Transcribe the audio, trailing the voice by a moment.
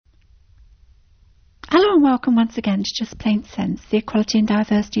Hello and welcome once again to Just Plain Sense, the Equality and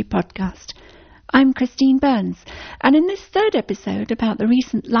Diversity podcast. I'm Christine Burns, and in this third episode about the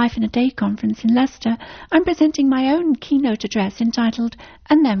recent Life in a Day conference in Leicester, I'm presenting my own keynote address entitled,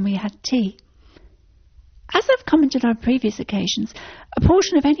 And Then We Had Tea. As I've commented on previous occasions, a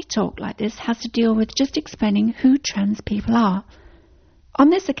portion of any talk like this has to deal with just explaining who trans people are.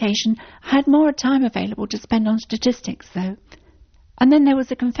 On this occasion, I had more time available to spend on statistics, though. And then there was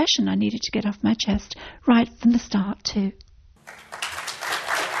a confession I needed to get off my chest right from the start, too.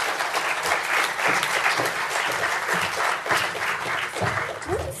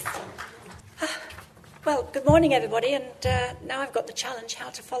 Well, good morning, everybody, and now I've got the challenge how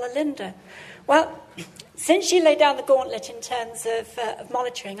to follow Linda. Well, since she laid down the gauntlet in terms of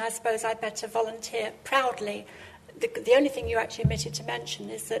monitoring, I suppose I'd better volunteer proudly. The only thing you actually omitted to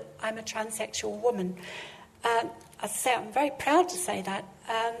mention is that I'm a transsexual woman. As I say, I'm very proud to say that.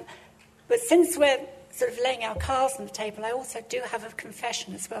 But since we're sort of laying our cards on the table, I also do have a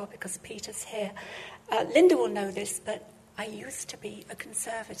confession as well, because Peter's here. Linda will know this, but I used to be a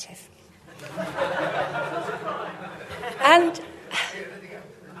Conservative. And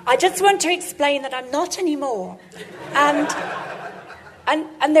I just want to explain that I'm not anymore.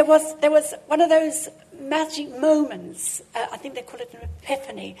 And there was one of those magic moments, I think they call it an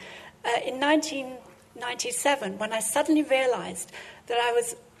epiphany, in 1997, when I suddenly realised that I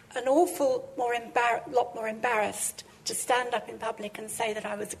was an lot more embarrassed to stand up in public and say that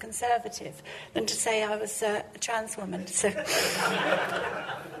I was a Conservative than to say I was a trans woman. So, and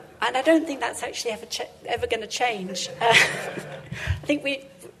I don't think that's actually ever going to change. I think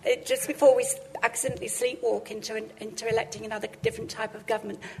just before we accidentally sleepwalk into electing another different type of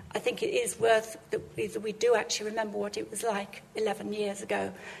government, I think it is worth that we do actually remember what it was like 11 years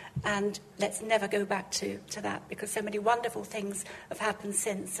ago, and let's never go back to that, because so many wonderful things have happened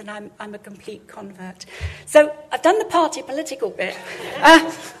since, and I'm a complete convert. So I've done the party political bit.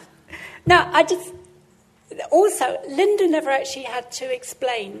 Now, also, Linda never actually had to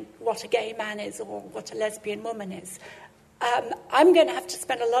explain what a gay man is or what a lesbian woman is. I'm going to have to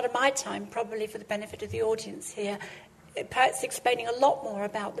spend a lot of my time, probably for the benefit of the audience here, perhaps explaining a lot more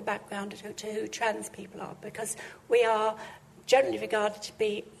about the background to who trans people are, because we are generally regarded to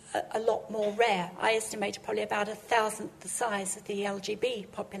be a lot more rare. I estimate probably about 1,000th the size of the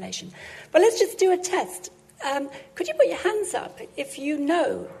LGBT population. But let's just do a test. Could you put your hands up if you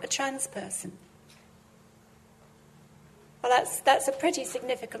know a trans person? Well, that's a pretty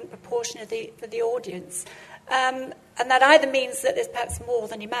significant proportion of the audience. And that either means that there's perhaps more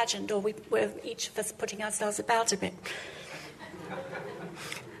than imagined, or we're each of us putting ourselves about a bit.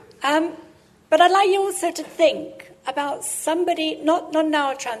 But I'd like you also to think about somebody, not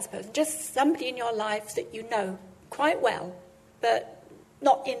now a trans person, just somebody in your life that you know quite well, but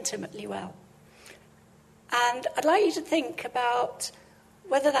not intimately well. And I'd like you to think about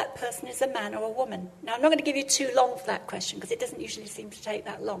whether that person is a man or a woman. Now, I'm not going to give you too long for that question, because it doesn't usually seem to take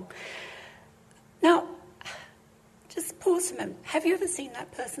that long. Now, just pause a moment. Have you ever seen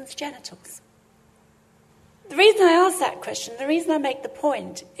that person's genitals? The reason I ask that question, the reason I make the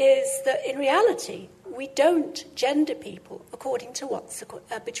point, is that in reality, we don't gender people according to what's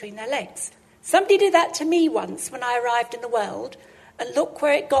between their legs. Somebody did that to me once when I arrived in the world, and look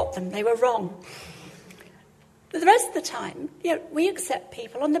where it got them. They were wrong. But the rest of the time, we accept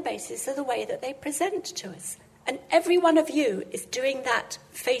people on the basis of the way that they present to us. And every one of you is doing that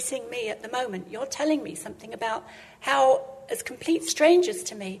facing me at the moment. You're telling me something about how, as complete strangers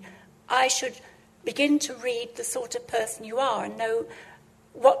to me, I should begin to read the sort of person you are and know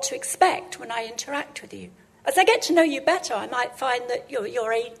what to expect when I interact with you. As I get to know you better, I might find that you're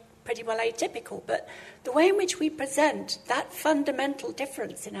pretty well atypical, but the way in which we present that fundamental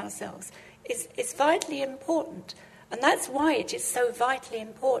difference in ourselves is vitally important. And that's why it is so vitally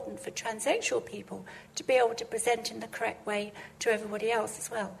important for transsexual people to be able to present in the correct way to everybody else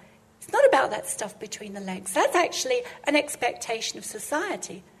as well. It's not about that stuff between the legs. That's actually an expectation of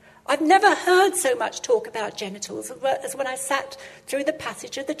society. I've never heard so much talk about genitals as when I sat through the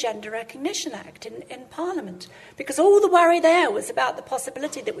passage of the Gender Recognition Act in Parliament, because all the worry there was about the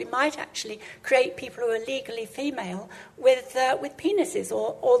possibility that we might actually create people who are legally female with penises,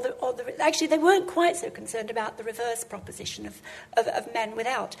 actually they weren't quite so concerned about the reverse proposition of men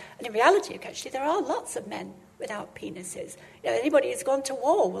without. And in reality, actually, there are lots of men without penises. Anybody who's gone to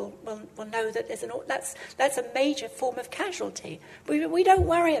war will know that that's a major form of casualty. We don't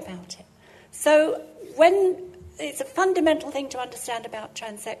worry about it. So when it's a fundamental thing to understand about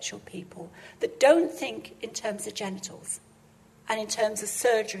transsexual people that don't think in terms of genitals and in terms of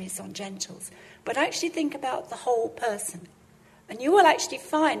surgeries on genitals, but actually think about the whole person. And you will actually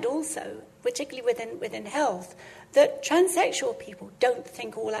find also, particularly within health, that transsexual people don't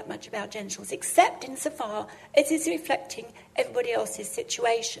think all that much about genitals, except insofar as it's reflecting everybody else's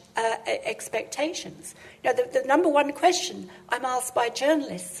situation, expectations. You know, the number one question I'm asked by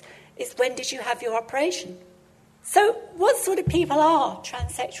journalists is, when did you have your operation? So what sort of people are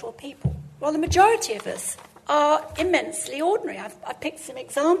transsexual people? Well, the majority of us are immensely ordinary. I've picked some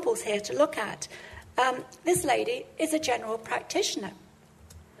examples here to look at. This lady is a general practitioner.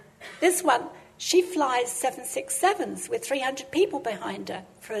 This one, she flies 767s with 300 people behind her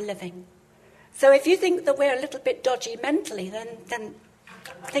for a living. So if you think that we're a little bit dodgy mentally, then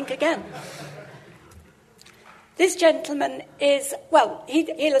think again. This gentleman is, well, he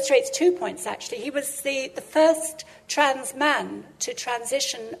illustrates 2 points, actually. He was the first trans man to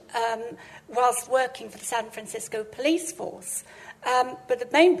transition whilst working for the San Francisco police force. But the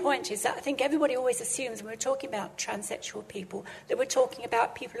main point is that I think everybody always assumes when we're talking about transsexual people that we're talking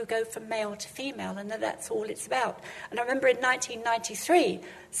about people who go from male to female and that that's all it's about. And I remember in 1993,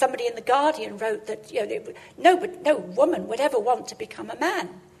 somebody in The Guardian wrote that, no woman would ever want to become a man.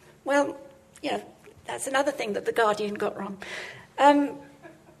 Well, that's another thing that The Guardian got wrong.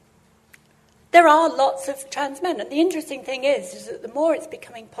 There are lots of trans men, and the interesting thing is that the more it's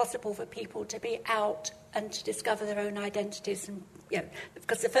becoming possible for people to be out and to discover their own identities, and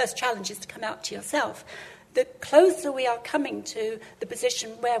because the first challenge is to come out to yourself, the closer we are coming to the position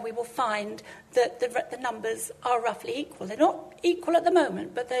where we will find that the numbers are roughly equal. They're not equal at the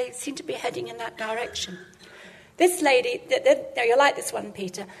moment, but they seem to be heading in that direction. This lady, you like this one,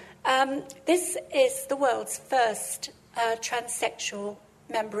 Peter. This is the world's first transsexual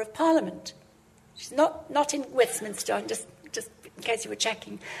member of Parliament. She's not in Westminster, just in case you were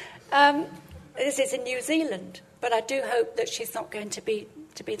checking. This is in New Zealand, but I do hope that she's not going to be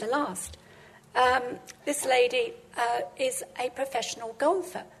the last. This lady is a professional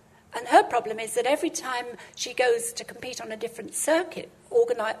golfer, and her problem is that every time she goes to compete on a different circuit,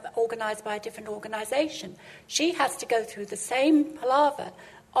 organised by a different organisation, she has to go through the same palaver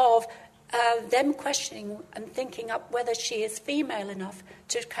of them questioning and thinking up whether she is female enough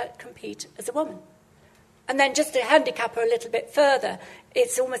to compete as a woman. And then just to handicap her a little bit further,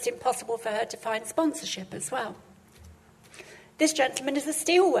 it's almost impossible for her to find sponsorship as well. This gentleman is a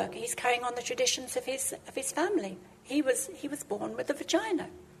steel worker. He's carrying on the traditions of his family. He was born with a vagina.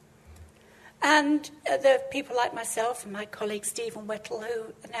 And there are people like myself and my colleague Stephen Whittle who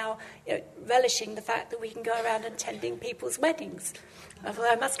are now relishing the fact that we can go around attending people's weddings. Although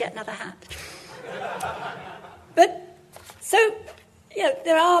I must get another hat. But, so,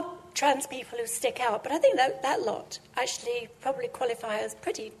 there are trans people who stick out, but I think that lot actually probably qualify as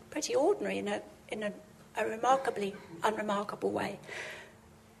pretty ordinary in a remarkably unremarkable way.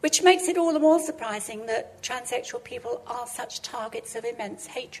 Which makes it all the more surprising that transsexual people are such targets of immense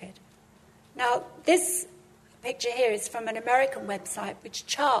hatred. Now, this picture here is from an American website which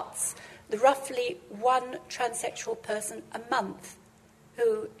charts the roughly one transsexual person a month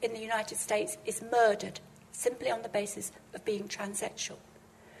who, in the United States, is murdered simply on the basis of being transsexual.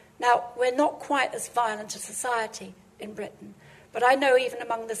 Now, we're not quite as violent a society in Britain, but I know even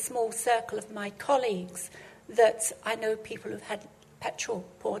among the small circle of my colleagues that I know people who've had petrol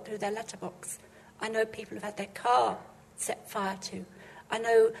poured through their letterbox. I know people who've had their car set fire to. I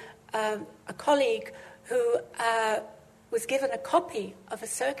know a colleague who was given a copy of a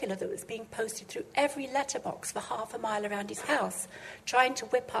circular that was being posted through every letterbox for half a mile around his house, trying to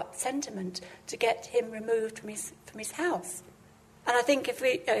whip up sentiment to get him removed from his house. And I think if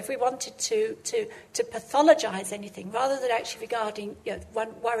we wanted to pathologise anything, rather than actually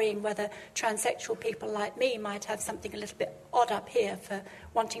worrying whether transsexual people like me might have something a little bit odd up here for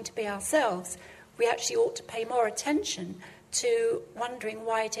wanting to be ourselves, we actually ought to pay more attention to wondering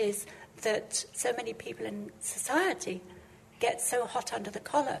why it is that so many people in society get so hot under the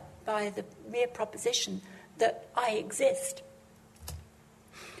collar by the mere proposition that I exist.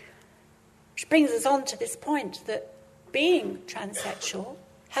 Which brings us on to this point that being transsexual,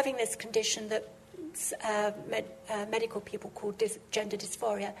 having this condition that medical people call gender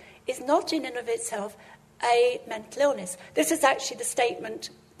dysphoria, is not in and of itself a mental illness. This is actually the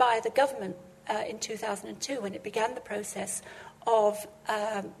statement by the government in 2002 when it began the process of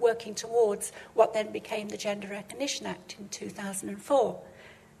working towards what then became the Gender Recognition Act in 2004.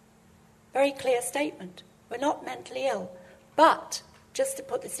 Very clear statement. We're not mentally ill. But, just to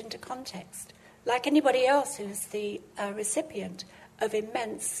put this into context, like anybody else who's the recipient of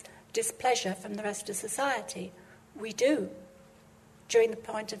immense displeasure from the rest of society, we do, during the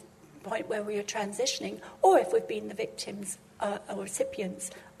point where we are transitioning, or if we've been the victims or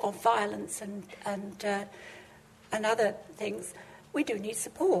recipients of violence and and other things, we do need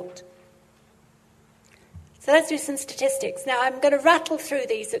support. So let's do some statistics. Now, I'm going to rattle through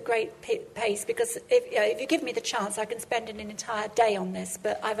these at great pace because if you give me the chance, I can spend an entire day on this,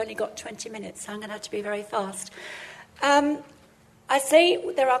 but I've only got 20 minutes, so I'm going to have to be very fast. I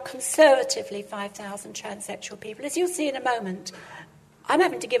say there are conservatively 5,000 transsexual people. As you'll see in a moment, I'm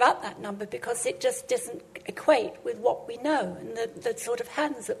having to give up that number because it just doesn't equate with what we know and the sort of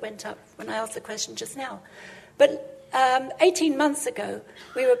hands that went up when I asked the question just now. But 18 months ago,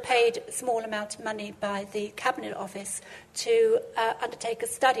 we were paid a small amount of money by the Cabinet Office to undertake a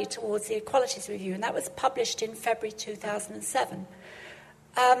study towards the Equalities Review, and that was published in February 2007.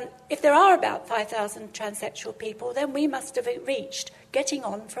 If there are about 5,000 transsexual people, then we must have reached getting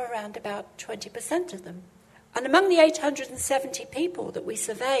on for around about 20% of them. And among the 870 people that we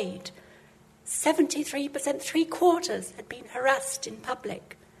surveyed, 73%, three-quarters, had been harassed in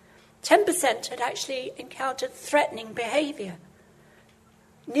public. 10% had actually encountered threatening behaviour.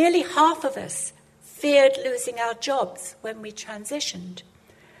 Nearly half of us feared losing our jobs when we transitioned.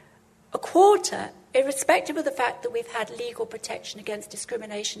 A quarter, irrespective of the fact that we've had legal protection against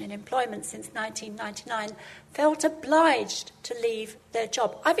discrimination in employment since 1999, felt obliged to leave their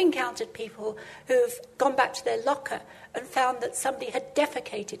job. I've encountered people who've gone back to their locker and found that somebody had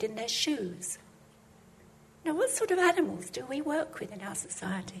defecated in their shoes. Now, what sort of animals do we work with in our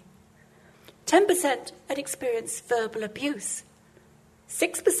society? 10% had experienced verbal abuse.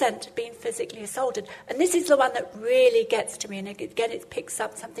 6% had been physically assaulted. And this is the one that really gets to me. And again, it picks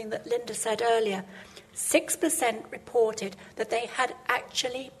up something that Linda said earlier. 6% reported that they had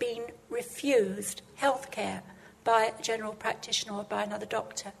actually been refused health care by a general practitioner or by another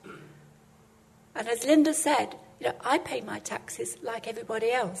doctor. And as Linda said, I pay my taxes like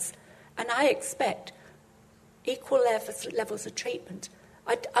everybody else. And I expect equal levels of treatment.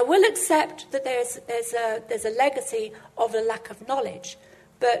 I will accept that there's a legacy of a lack of knowledge,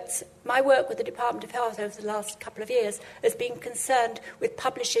 but my work with the Department of Health over the last couple of years has been concerned with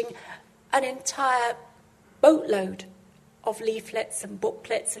publishing an entire boatload of leaflets and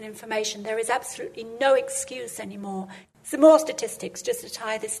booklets and information. There is absolutely no excuse anymore. Some more statistics just to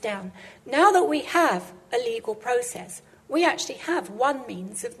tie this down. Now that we have a legal process, we actually have one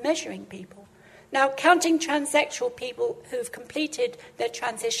means of measuring people. Now, counting transsexual people who've completed their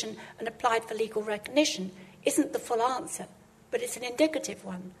transition and applied for legal recognition isn't the full answer, but it's an indicative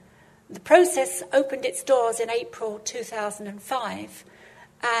one. The process opened its doors in April 2005,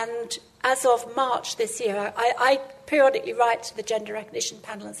 and as of March this year, I periodically write to the Gender Recognition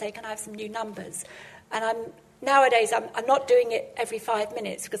Panel and say, can I have some new numbers? And nowadays, I'm not doing it every 5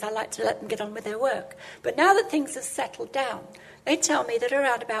 minutes because I like to let them get on with their work. But now that things have settled down, they tell me that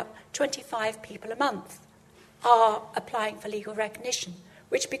around about 25 people a month are applying for legal recognition,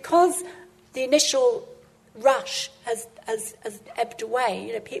 which because the initial rush has ebbed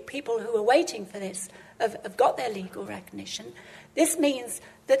away, people who are waiting for this have got their legal recognition, this means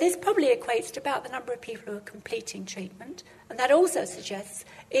that this probably equates to about the number of people who are completing treatment, and that also suggests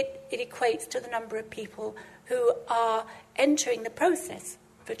it equates to the number of people who are entering the process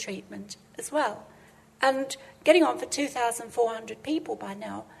for treatment as well. And getting on for 2,400 people by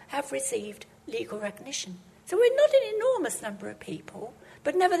now have received legal recognition. So we're not an enormous number of people,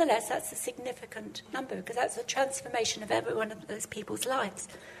 but nevertheless that's a significant number because that's a transformation of every one of those people's lives.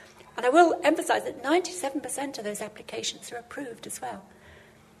 And I will emphasise that 97% of those applications are approved as well.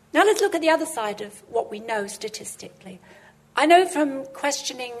 Now let's look at the other side of what we know statistically. I know from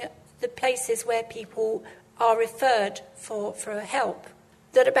questioning the places where people are referred for help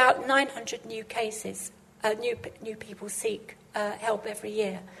that about 900 new cases, new people seek help every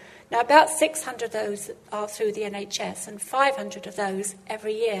year. Now, about 600 of those are through the NHS, and 500 of those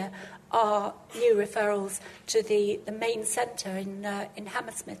every year are new referrals to the main centre in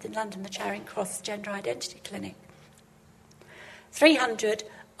Hammersmith in London, the Charing Cross Gender Identity Clinic. 300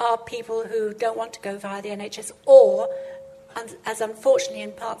 are people who don't want to go via the NHS or, as unfortunately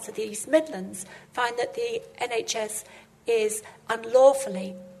in parts of the East Midlands, find that the NHS is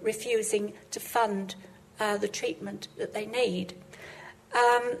unlawfully refusing to fund the treatment that they need.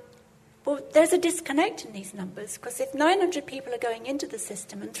 Well, there's a disconnect in these numbers because if 900 people are going into the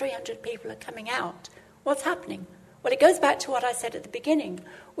system and 300 people are coming out, what's happening? Well, it goes back to what I said at the beginning,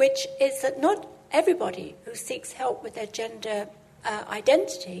 which is that not everybody who seeks help with their gender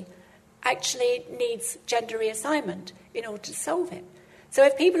identity actually needs gender reassignment in order to solve it. So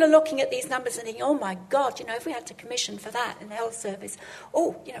if people are looking at these numbers and thinking, oh my God, if we had to commission for that in the health service,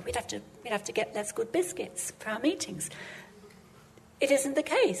 we'd have to get less good biscuits for our meetings. It isn't the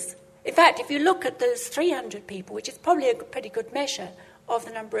case. In fact, if you look at those 300 people, which is probably a pretty good measure of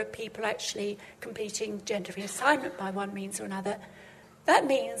the number of people actually completing gender reassignment by one means or another. That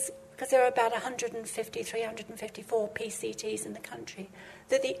means, because there are about 354 PCTs in the country,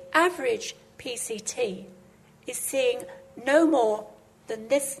 that the average PCT is seeing no more than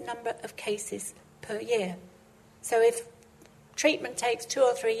this number of cases per year. So if treatment takes 2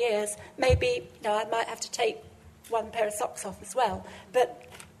 or 3 years, maybe I might have to take one pair of socks off as well, but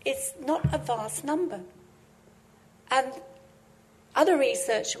it's not a vast number. And other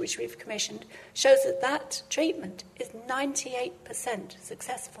research which we've commissioned shows that treatment is 98%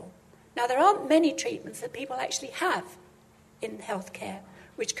 successful. Now, there aren't many treatments that people actually have in healthcare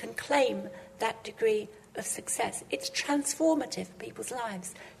which can claim that degree of success. It's transformative for people's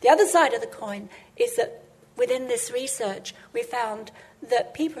lives. The other side of the coin is that within this research, we found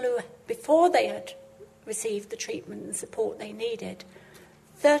that people who, before they had received the treatment and support they needed,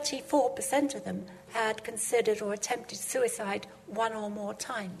 34% of them had considered or attempted suicide 1 or more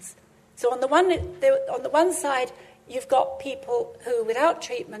times. So on the one side, you've got people who, without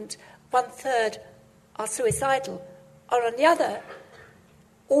treatment, 1/3 are suicidal. Or on the other,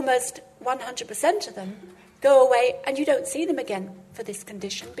 almost 100% of them go away and you don't see them again for this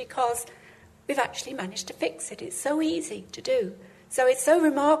condition because we've actually managed to fix it. It's so easy to do. So it's so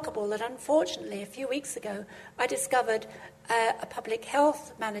remarkable that, unfortunately, a few weeks ago, I discovered a public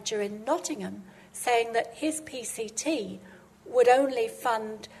health manager in Nottingham saying that his PCT would only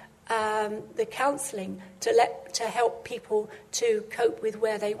fund the counselling to help people to cope with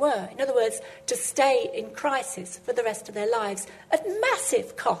where they were. In other words, to stay in crisis for the rest of their lives at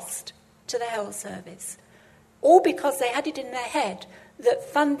massive cost to the health service. All because they had it in their head that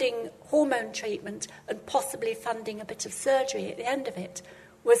funding hormone treatment and possibly funding a bit of surgery at the end of it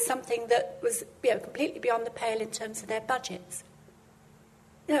was something that was completely beyond the pale in terms of their budgets.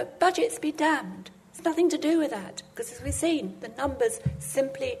 Budgets be damned. It's nothing to do with that, because as we've seen, the numbers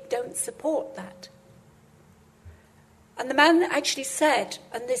simply don't support that. And the man actually said,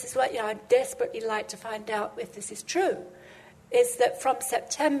 and this is what I'd desperately like to find out if this is true, is that from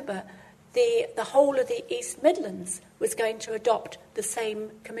September, the whole of the East Midlands was going to adopt the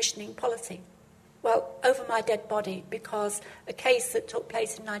same commissioning policy. Well, over my dead body, because a case that took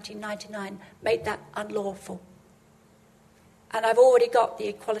place in 1999 made that unlawful. And I've already got the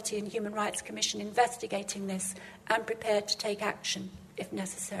Equality and Human Rights Commission investigating this and prepared to take action if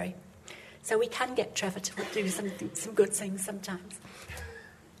necessary. So we can get Trevor to do some good things sometimes.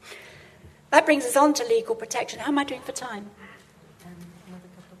 That brings us on to legal protection. How am I doing for time?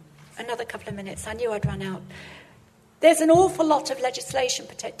 Another couple of minutes. I knew I'd run out. There's an awful lot of legislation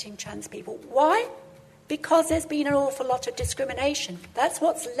protecting trans people. Why? Because there's been an awful lot of discrimination. That's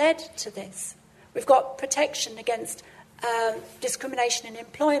what's led to this. We've got protection against discrimination in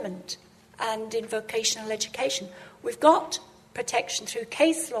employment and in vocational education. We've got protection through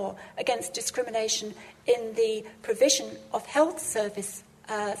case law against discrimination in the provision of health service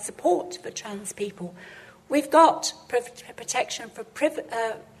support for trans people. We've got protection for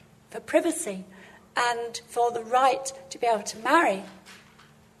privacy and for the right to be able to marry.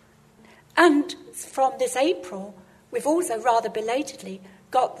 And from this April, we've also rather belatedly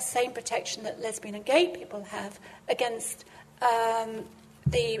got the same protection that lesbian and gay people have against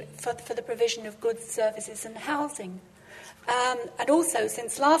for the provision of goods, services and housing. And also,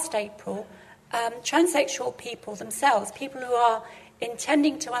 since last April, transsexual people themselves, people who are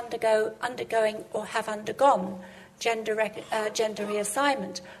intending to undergoing or have undergone gender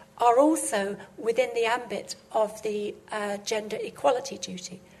reassignment, are also within the ambit of the gender equality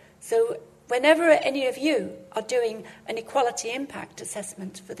duty. So whenever any of you are doing an equality impact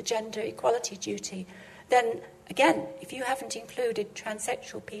assessment for the gender equality duty, then again, if you haven't included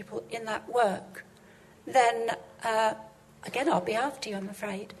transsexual people in that work, then again, I'll be after you, I'm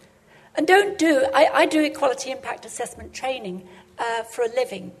afraid. And I do equality impact assessment training for a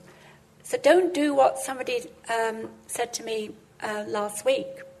living. So don't do what somebody said to me last week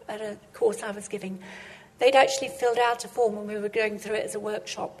at a course I was giving. They'd actually filled out a form when we were going through it as a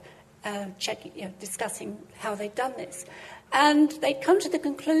workshop, discussing how they'd done this. And they'd come to the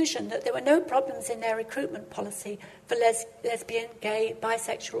conclusion that there were no problems in their recruitment policy for lesbian, gay,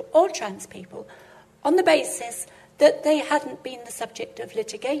 bisexual or trans people on the basis that they hadn't been the subject of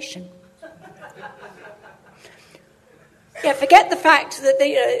litigation. Forget the fact that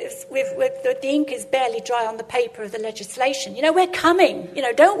the ink is barely dry on the paper of the legislation. We're coming.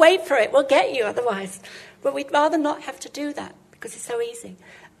 Don't wait for it. We'll get you otherwise. But we'd rather not have to do that because it's so easy.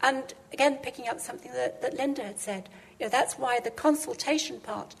 And again, picking up something that Linda had said, that's why the consultation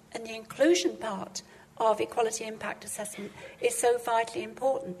part and the inclusion part of equality impact assessment is so vitally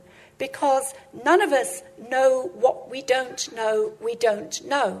important. because none of us know what we don't know we don't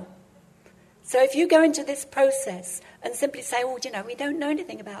know. So if you go into this process and simply say, oh, we don't know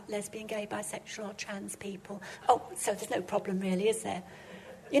anything about lesbian, gay, bisexual or trans people, oh, so there's no problem really, is there?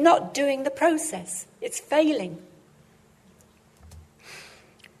 You're not doing the process. It's failing.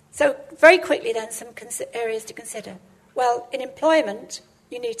 So very quickly then, some areas to consider. Well, in employment,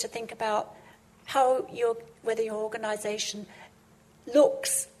 you need to think about whether your organisation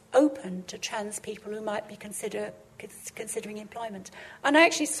looks open to trans people who might be considering employment. And I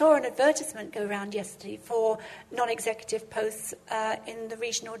actually saw an advertisement go around yesterday for non-executive posts in the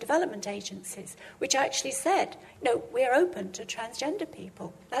regional development agencies, which actually said, we're open to transgender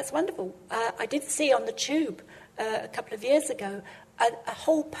people. That's wonderful. I did see on the Tube a couple of years ago a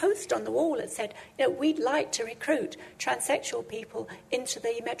whole post on the wall that said, we'd like to recruit transsexual people into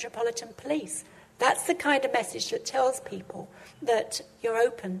the Metropolitan Police. That's the kind of message that tells people that you're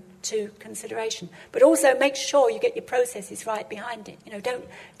open to consideration. But also make sure you get your processes right behind it.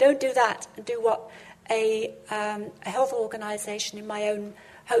 Don't do that and do what a health organisation in my own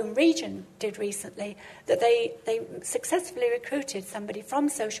home region did recently, that they successfully recruited somebody from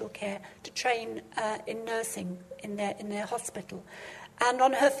social care to train in nursing in their hospital. And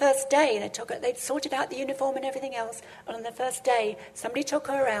on her first day, they'd sorted out the uniform and everything else. And on the first day, somebody took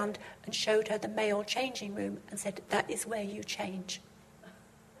her around and showed her the male changing room and said, that is where you change.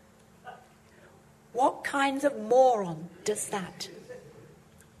 What kinds of moron does that?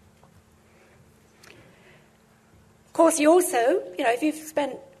 Of course, you also, if you've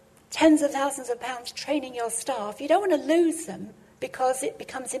spent tens of thousands of pounds training your staff, you don't want to lose them because it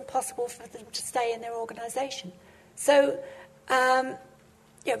becomes impossible for them to stay in their organisation. So,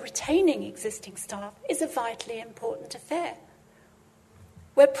 retaining existing staff is a vitally important affair.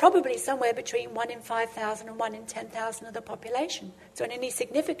 We're probably somewhere between 1 in 5,000 and 1 in 10,000 of the population. So in any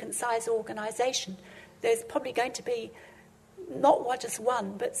significant size organisation, there's probably going to be not just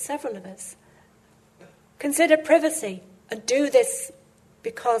one, but several of us. Consider privacy and do this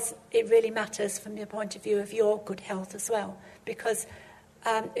because it really matters from the point of view of your good health as well. Because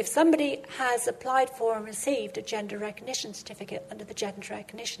if somebody has applied for and received a gender recognition certificate under the Gender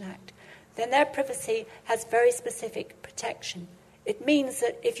Recognition Act, then their privacy has very specific protection. It means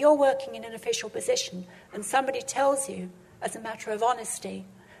that if you're working in an official position and somebody tells you, as a matter of honesty,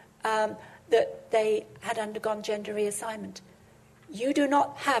 that they had undergone gender reassignment, you do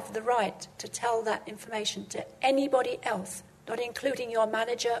not have the right to tell that information to anybody else, not including your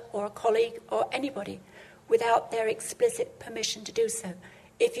manager or a colleague or anybody, without their explicit permission to do so.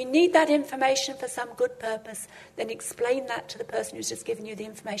 If you need that information for some good purpose, then explain that to the person who's just given you the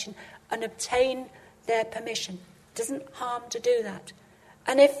information and obtain their permission. It doesn't harm to do that.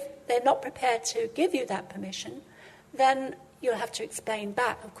 And if they're not prepared to give you that permission, then you'll have to explain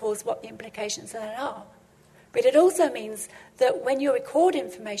back, of course, what the implications of that are. But it also means that when you record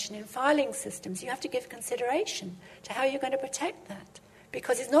information in filing systems, you have to give consideration to how you're going to protect that.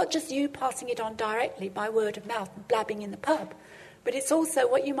 Because it's not just you passing it on directly by word of mouth and blabbing in the pub, but it's also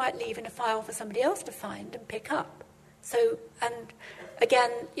what you might leave in a file for somebody else to find and pick up. So, and again,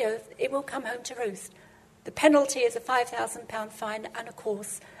 it will come home to roost. The penalty is a £5,000 fine and, of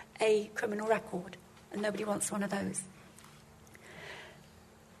course, a criminal record, and nobody wants one of those.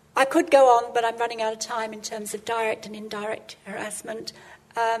 I could go on, but I'm running out of time in terms of direct and indirect harassment.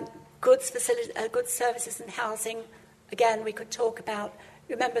 Goods services and housing. Again, we could talk about,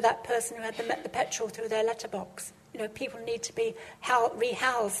 remember that person who had the petrol through their letterbox. People need to be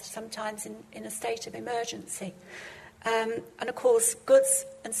rehoused sometimes in a state of emergency. And of course, goods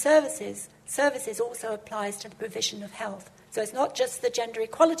and services also applies to the provision of health. So it's not just the gender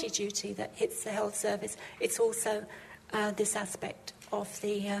equality duty that hits the health service, it's also this aspect of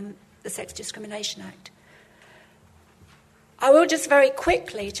the Sex Discrimination Act. I will just very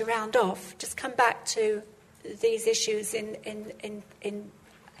quickly, to round off, just come back to these issues in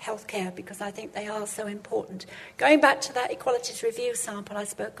healthcare, because I think they are so important. Going back to that equalities review sample I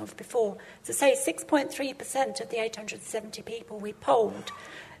spoke of before, to say 6.3% of the 870 people we polled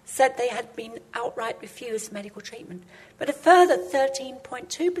said they had been outright refused medical treatment. But a further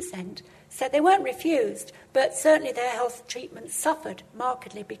 13.2% said they weren't refused, but certainly their health treatment suffered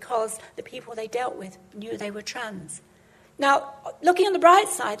markedly because the people they dealt with knew they were trans. Now, looking on the bright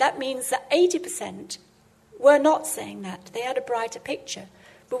side, that means that 80% were not saying that. They had a brighter picture.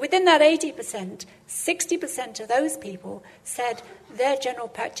 But within that 80%, 60% of those people said their general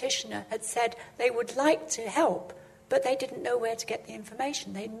practitioner had said they would like to help, but they didn't know where to get the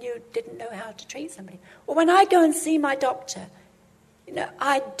information. They didn't know how to treat somebody. Or when I go and see my doctor,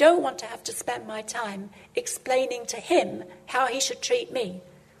 I don't want to have to spend my time explaining to him how he should treat me,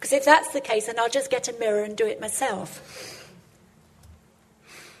 Because if that's the case, then I'll just get a mirror and do it myself.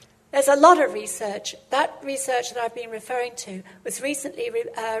 There's a lot of research. That research that I've been referring to was recently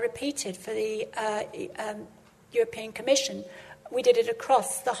repeated for the European Commission. We did it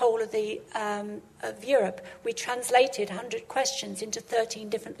across the whole of Europe. We translated 100 questions into 13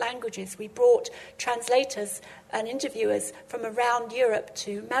 different languages. We brought translators and interviewers from around Europe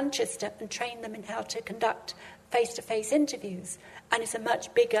to Manchester and trained them in how to conduct face-to-face interviews. And it's a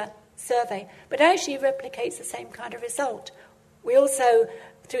much bigger survey, but it actually replicates the same kind of result. We also,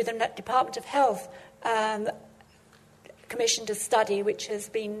 through the Department of Health, commissioned a study which has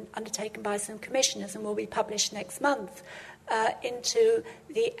been undertaken by some commissioners and will be published next month into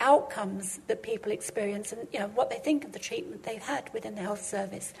the outcomes that people experience and what they think of the treatment they've had within the health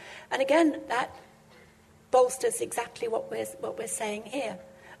service. And again, that bolsters exactly what we're saying here.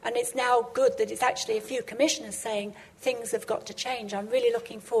 And it's now good that it's actually a few commissioners saying things have got to change. I'm really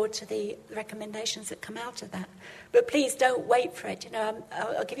looking forward to the recommendations that come out of that. But please don't wait for it.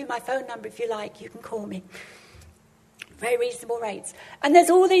 I'll give you my phone number if you like. You can call me. Very reasonable rates. And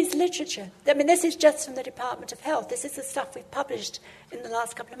there's all these literature. I mean, this is just from the Department of Health. This is the stuff we've published in the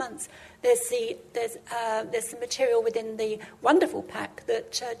last couple of months. There's some material within the wonderful pack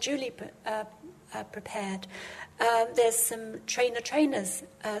that Julie prepared. There's some trainers'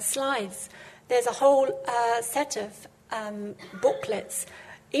 slides. There's a whole set of booklets,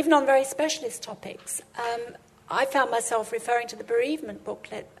 even on very specialist topics. I found myself referring to the bereavement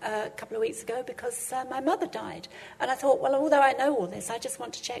booklet a couple of weeks ago because my mother died. And I thought, well, although I know all this, I just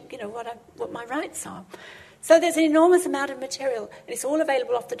want to check, what my rights are. So there's an enormous amount of material, and it's all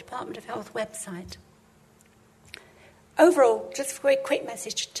available off the Department of Health website. Overall, just a very quick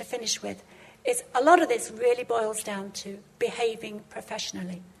message to finish with, is a lot of this really boils down to behaving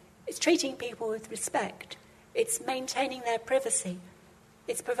professionally. It's treating people with respect. It's maintaining their privacy.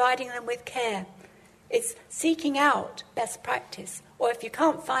 It's providing them with care. It's seeking out best practice, or if you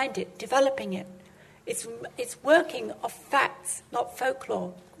can't find it, developing it. It's working off facts, not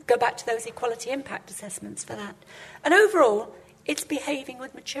folklore. Go back to those equality impact assessments for that. And overall, it's behaving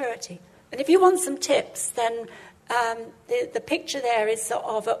with maturity. And if you want some tips, then the picture there is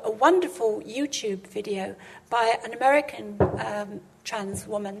of a wonderful YouTube video by an American trans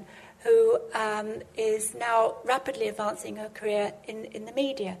woman who is now rapidly advancing her career in the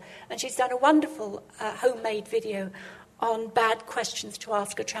media. And she's done a wonderful homemade video on bad questions to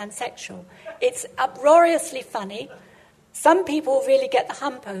ask a transsexual. It's uproariously funny. Some people really get the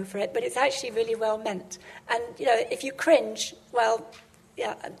hump over it, but it's actually really well meant. And, if you cringe, well,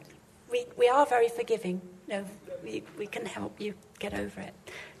 yeah, we are very forgiving. We can help you get over it.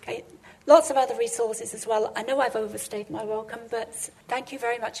 Okay. Lots of other resources as well. I know I've overstayed my welcome, but thank you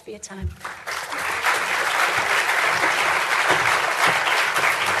very much for your time.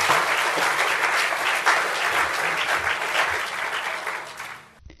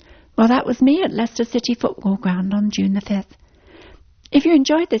 Well, that was me at Leicester City Football Ground on June the 5th. If you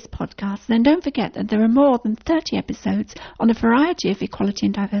enjoyed this podcast, then don't forget that there are more than 30 episodes on a variety of equality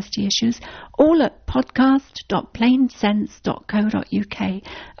and diversity issues, all at podcast.plainsense.co.uk,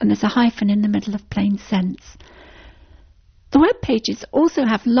 and there's a hyphen in the middle of Plain Sense. The web pages also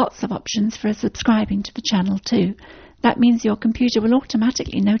have lots of options for subscribing to the channel too. That means your computer will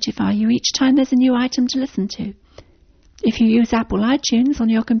automatically notify you each time there's a new item to listen to. If you use Apple iTunes on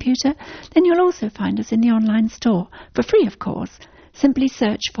your computer, then you'll also find us in the online store, for free of course. Simply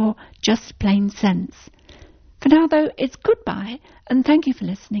search for Just Plain Sense. For now, though, it's goodbye, and thank you for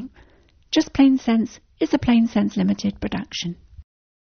listening. Just Plain Sense is a Plain Sense Limited production.